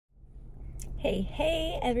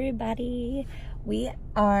Hey everybody, we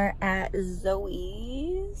are at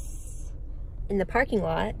Zoe's in the parking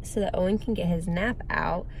lot so that Owen can get his nap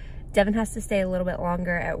out. Devin has to stay a little bit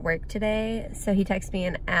longer at work today, so he texted me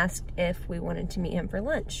and asked if we wanted to meet him for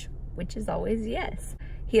lunch, which is always yes.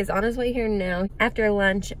 He is on his way here now. After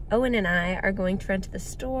lunch, Owen and I are going to run to the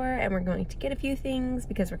store and we're going to get a few things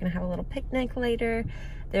because we're gonna have a little picnic later.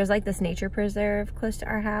 There's like this nature preserve close to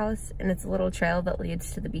our house and it's a little trail that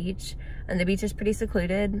leads to the beach, and the beach is pretty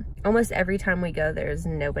secluded. Almost every time we go, there's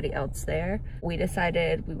nobody else there. We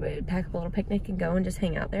decided we would pack up a little picnic and go and just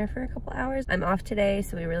hang out there for a couple hours. I'm off today,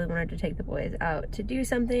 so we really wanted to take the boys out to do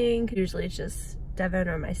something. Usually it's just Devin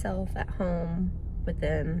or myself at home with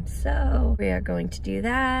them, so we are going to do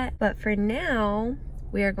that. But for now,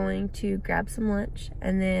 we are going to grab some lunch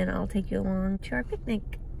and then I'll take you along to our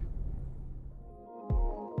picnic.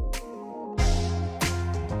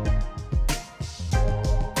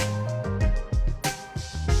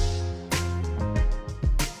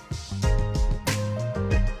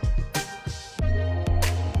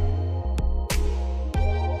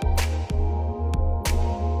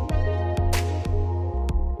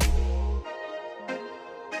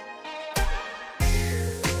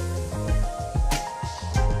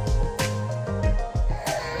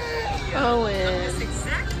 Owen. This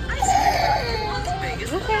exact ice cream. Las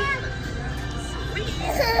Vegas. Okay. Sweet.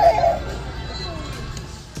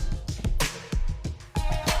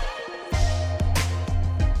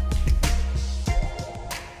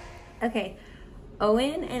 Okay,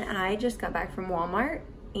 Owen and I just got back from Walmart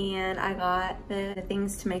and I got the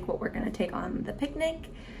things to make what we're gonna take on the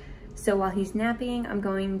picnic. So while he's napping, I'm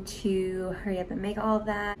going to hurry up and make all of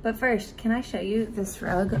that. But first, can I show you this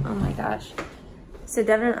rug? Oh my gosh. So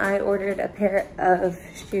Devin and I ordered a pair of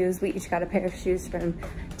shoes. We each got a pair of shoes from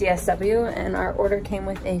DSW and our order came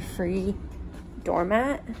with a free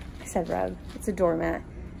doormat. I said rug, it's a doormat.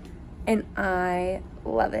 And I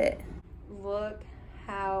love it. Look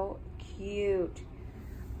how cute.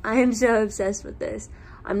 I am so obsessed with this.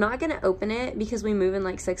 I'm not gonna open it because we move in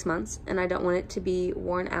like 6 months and I don't want it to be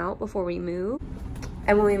worn out before we move.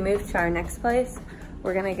 And when we move to our next place,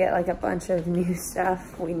 we're gonna get like a bunch of new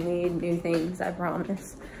stuff. We need new things, I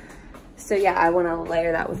promise. So yeah, I wanna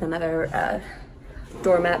layer that with another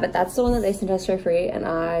doormat, but that's the one that they sent us for free and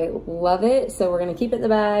I love it. So we're gonna keep it in the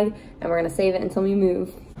bag and we're gonna save it until we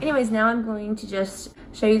move. Anyways, now I'm going to just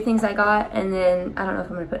show you things I got and then I don't know if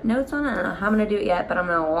I'm gonna put notes on it. I don't know how I'm gonna do it yet, but I'm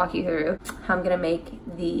gonna walk you through how I'm gonna make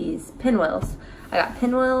these pinwheels. I got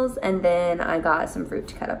pinwheels and then I got some fruit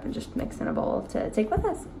to cut up and just mix in a bowl to take with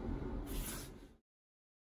us.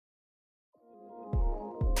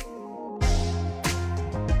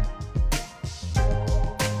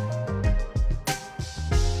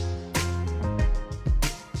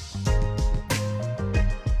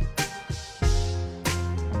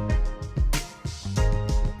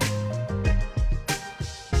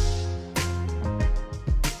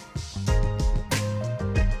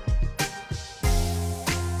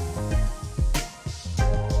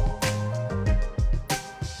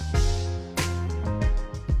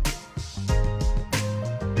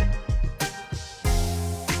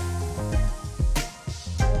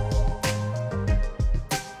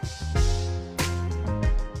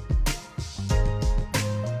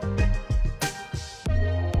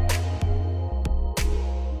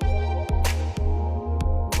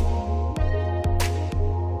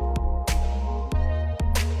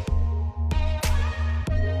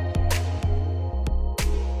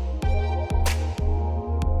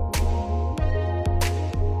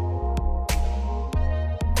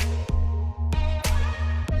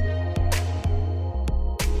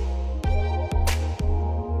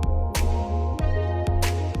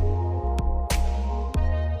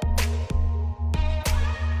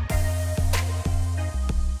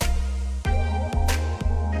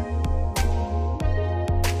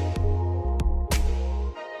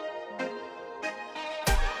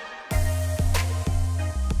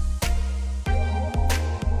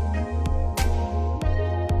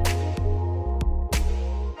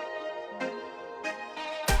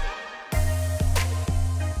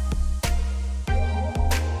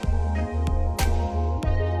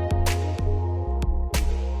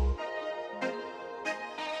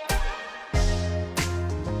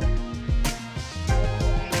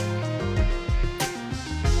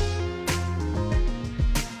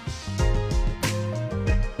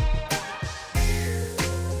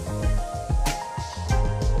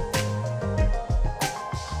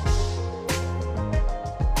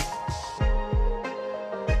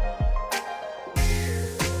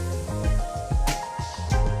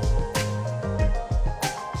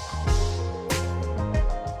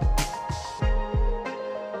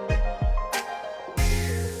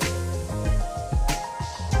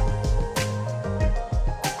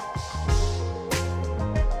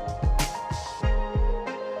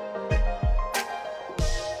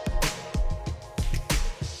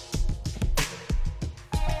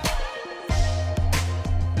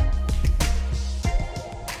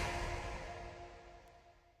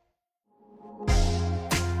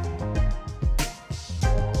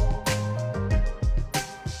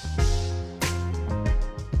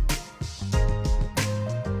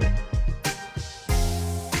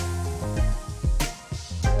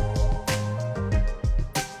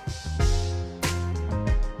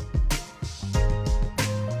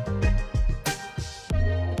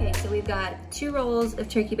 got 2 rolls of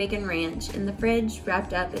turkey bacon ranch in the fridge,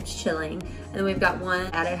 wrapped up, it's chilling. And then we've got 1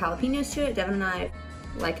 added jalapenos to it. Devin and I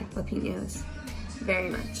like jalapenos very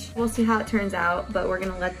much. We'll see how it turns out, but we're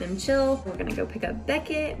gonna let them chill. We're gonna go pick up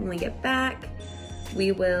Beckett. When we get back,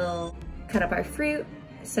 we will cut up our fruit,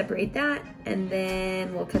 separate that, and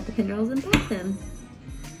then we'll cut the pinwheels and pack them.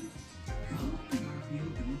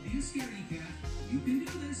 You can do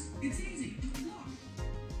this. It's easy.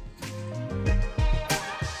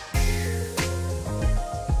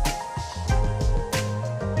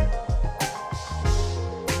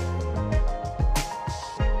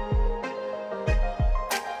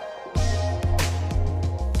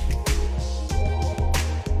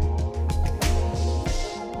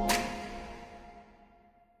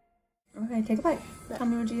 Okay, take a bite. Tell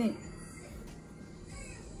me what you think.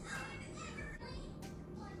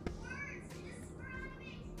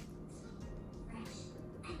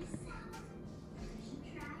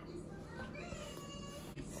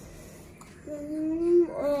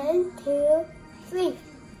 One, two, three.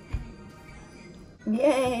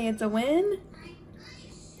 Yay, it's a win.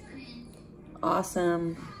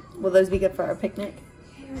 Awesome. Will those be good for our picnic?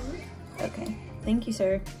 Okay, thank you,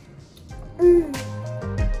 sir.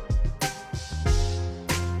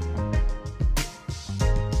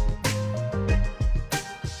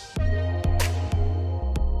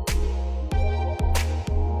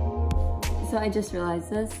 So I just realized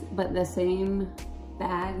this, but the same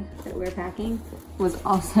bag that we're packing was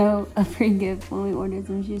also a free gift when we ordered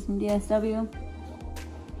some shoes from DSW.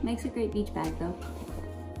 Makes a great beach bag though.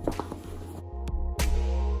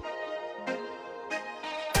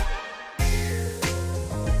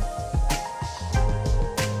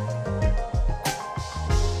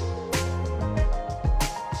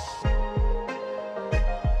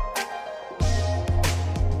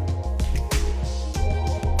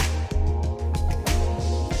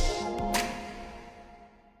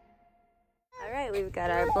 We've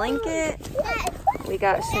got our blanket. We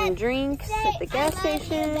got some drinks at the gas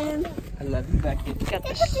station. I love you, Beckett. Got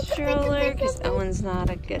the stroller because Owen's not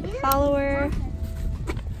a good follower.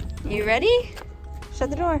 You ready? Shut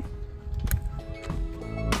the door.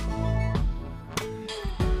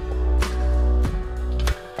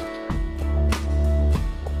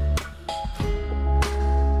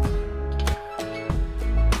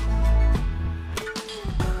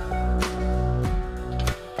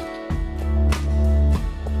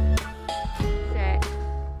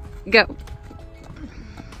 Go.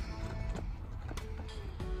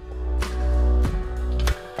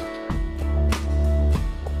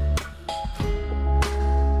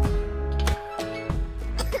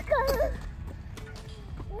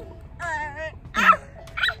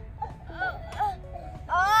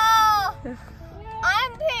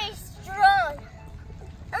 I'm pretty strong.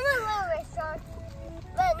 I'm a little bit strong,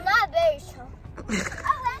 but not very strong.